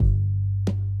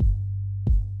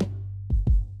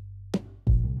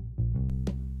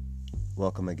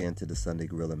Welcome again to the Sunday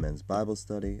Gorilla Men's Bible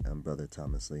Study. I'm Brother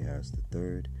Thomas Lee Harris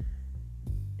III.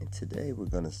 And today we're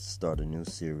going to start a new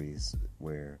series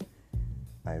where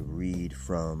I read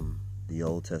from the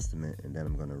Old Testament and then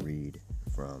I'm going to read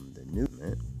from the New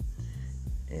Testament.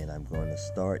 And I'm going to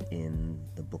start in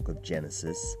the book of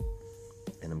Genesis.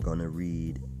 And I'm going to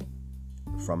read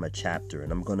from a chapter.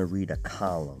 And I'm going to read a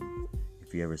column.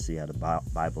 If you ever see how the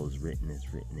Bible is written,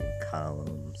 it's written in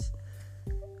columns.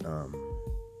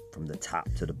 From the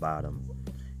top to the bottom,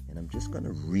 and I'm just going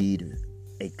to read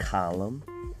a column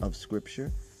of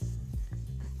scripture,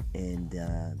 and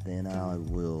then I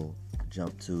will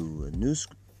jump to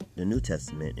the New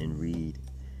Testament and read,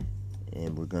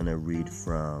 and we're going to read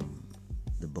from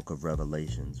the book of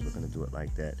Revelations. We're going to do it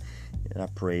like that. And I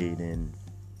prayed, and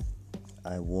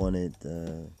I wanted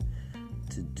to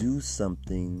do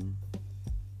something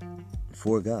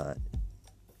for God,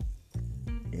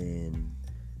 and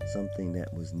something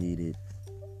that was needed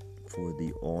for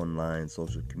the online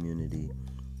social community,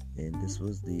 and this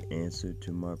was the answer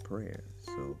to my prayer.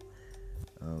 So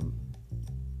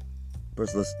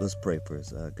first let's pray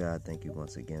first. God, thank you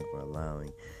once again for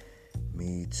allowing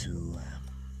me to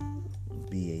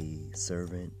be a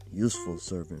servant, useful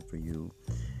servant for you,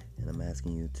 and I'm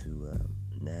asking you to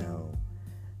now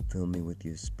fill me with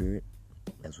your spirit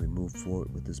as we move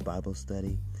forward with this Bible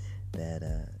study, that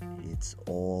it's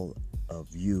all of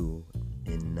you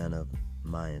and none of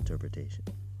my interpretation.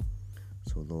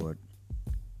 So Lord,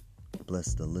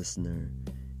 bless the listener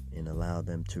and allow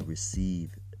them to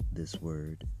receive this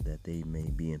word, that they may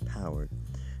be empowered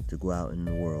to go out in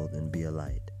the world and be a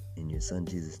light. In your Son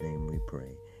Jesus' name we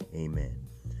pray. Amen.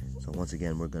 So once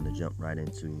again, we're going to jump right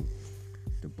into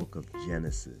the book of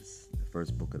Genesis, the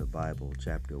first book of the Bible,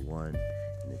 chapter 1.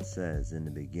 And it says, "In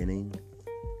the beginning,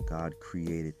 God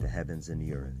created the heavens and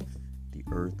the earth. The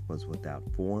earth was without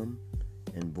form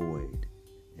and void,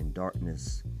 and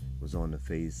darkness was on the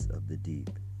face of the deep.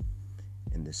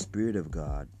 And the Spirit of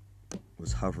God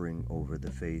was hovering over the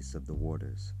face of the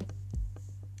waters.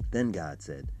 Then God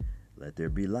said, 'Let there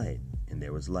be light,' and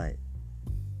there was light.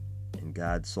 And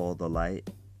God saw the light,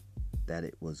 that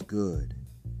it was good,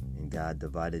 and God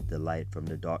divided the light from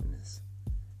the darkness.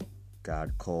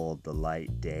 God called the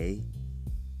light day,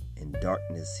 and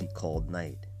darkness he called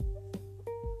night.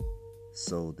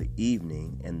 So the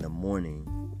evening and the morning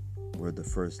were the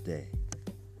first day.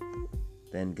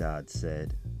 Then God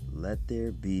said, 'Let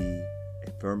there be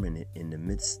a firmament in the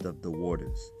midst of the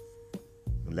waters,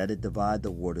 and let it divide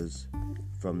the waters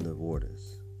from the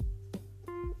waters.'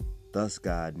 Thus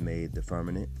God made the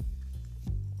firmament,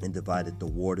 and divided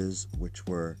the waters which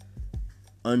were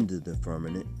under the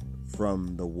firmament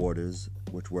from the waters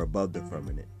which were above the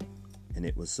firmament. And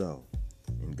it was so.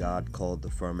 And God called the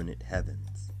firmament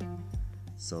heavens.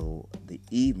 So the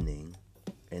evening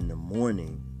and the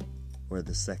morning were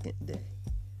the second day.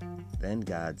 Then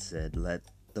God said, 'Let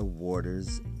the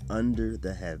waters under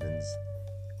the heavens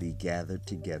be gathered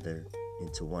together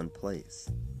into one place,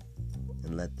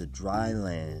 and let the dry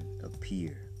land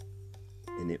appear.'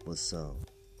 And it was so.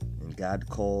 And God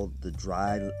called the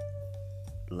dry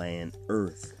land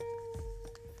earth,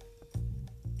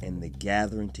 and the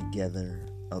gathering together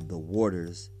of the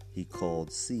waters he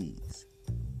called seas.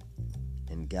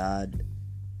 And God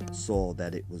saw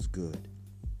that it was good.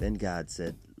 Then God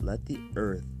said, 'Let the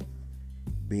earth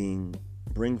bring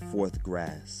forth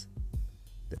grass,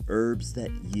 the herbs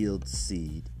that yield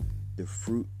seed, the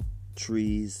fruit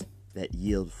trees that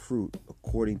yield fruit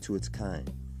according to its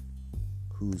kind,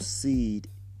 whose seed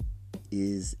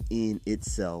is in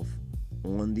itself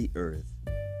on the earth.'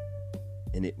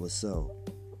 And it was so."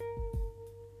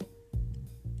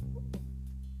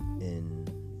 In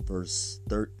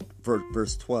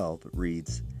verse 12 it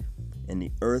reads, "And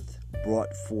the earth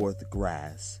brought forth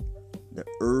grass, the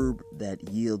herb that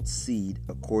yields seed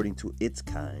according to its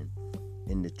kind,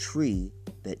 and the tree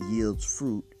that yields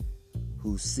fruit,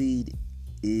 whose seed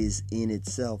is in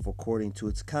itself according to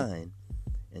its kind.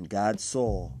 And God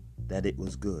saw that it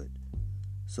was good.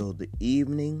 So the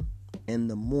evening and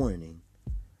the morning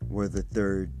were the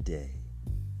third day."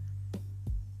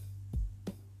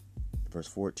 Verse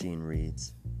 14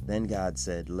 reads, "Then God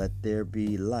said, 'Let there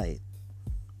be light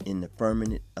in the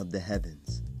firmament of the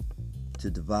heavens,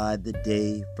 to divide the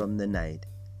day from the night,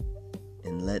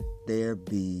 and let them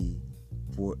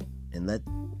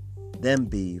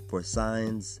be for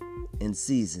signs and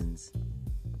seasons,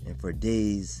 and for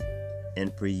days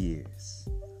and for years.'"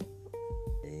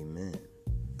 Amen.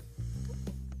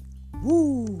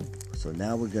 Woo! So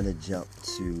now we're going to jump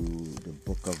to the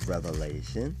book of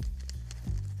Revelation.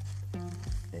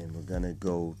 And we're going to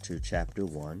go to chapter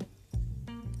 1.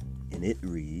 And it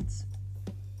reads,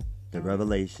 the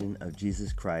revelation of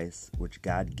Jesus Christ, which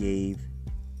God gave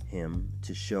him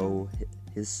to show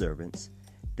his servants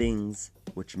things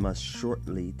which must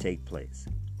shortly take place.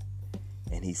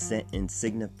 And he sent and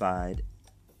signified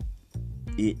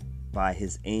it by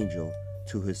his angel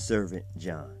to his servant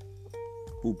John,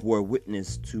 who bore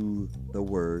witness to the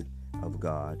word of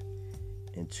God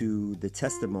and to the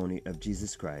testimony of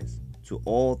Jesus Christ, to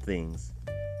all things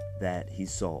that he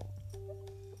saw.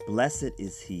 Blessed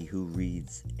is he who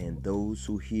reads and those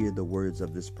who hear the words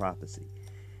of this prophecy,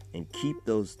 and keep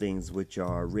those things which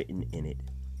are written in it,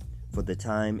 for the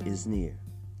time is near.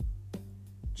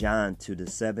 John, to the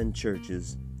 7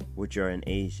 churches which are in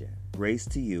Asia, grace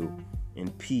to you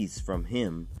and peace from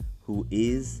him who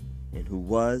is, and who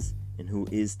was, and who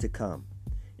is to come,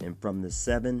 and from the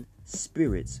 7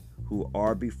 spirits who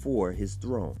are before his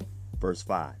throne. Verse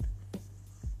 5.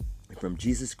 And from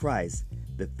Jesus Christ,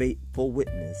 the faithful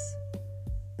witness,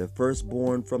 the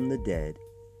firstborn from the dead,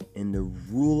 and the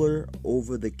ruler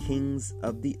over the kings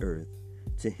of the earth,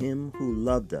 to him who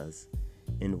loved us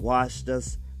and washed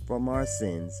us from our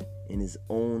sins in his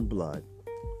own blood,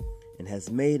 and has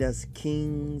made us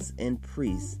kings and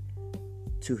priests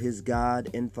to his God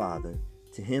and Father.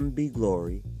 To him be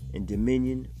glory and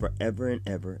dominion forever and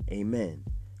ever. Amen.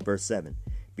 Verse 7.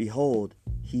 Behold,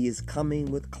 he is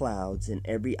coming with clouds, and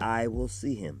every eye will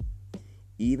see him,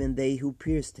 even they who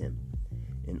pierced him,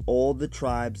 and all the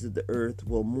tribes of the earth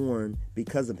will mourn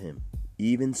because of him.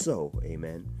 Even so,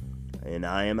 amen. And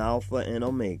I am Alpha and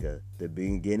Omega, the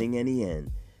beginning and the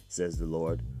end, says the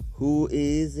Lord, who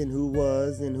is and who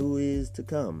was and who is to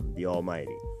come, the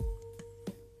Almighty.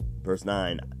 Verse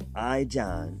 9. I,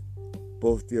 John,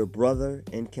 both your brother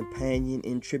and companion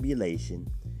in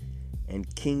tribulation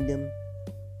and kingdom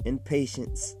and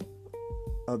patience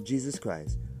of Jesus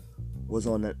Christ, was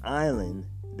on an island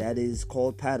that is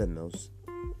called Patmos,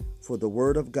 for the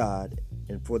word of God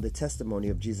and for the testimony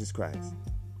of Jesus Christ.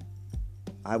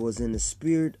 I was in the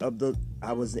spirit on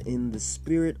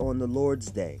the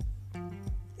Lord's day,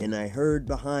 and I heard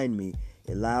behind me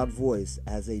a loud voice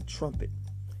as a trumpet,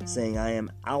 saying, I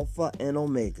am Alpha and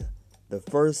Omega, the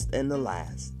first and the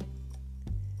last.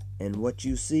 And what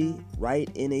you see, write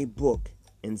in a book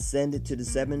and send it to the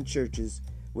 7 churches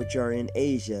which are in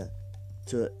Asia,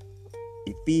 to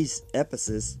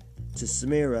Ephesus, to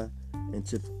Smyrna, and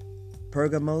to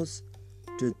Pergamos,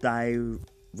 to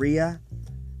Thyatira,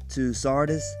 to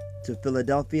Sardis, to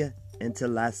Philadelphia, and to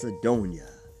Laodicea.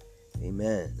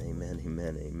 Amen, amen,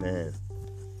 amen, amen.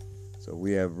 So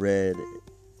we have read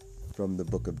from the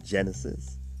book of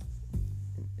Genesis.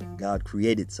 God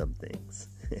created some things.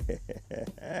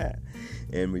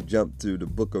 And we jump to the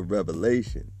book of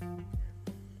Revelation,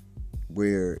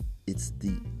 where it's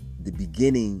the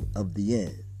beginning of the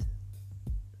end.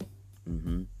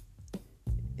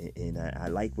 And I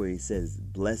like where he says,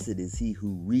 blessed is he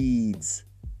who reads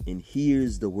and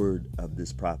hears the word of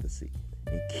this prophecy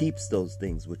and keeps those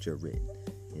things which are written.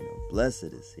 Blessed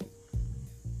is he.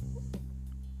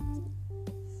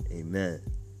 Amen.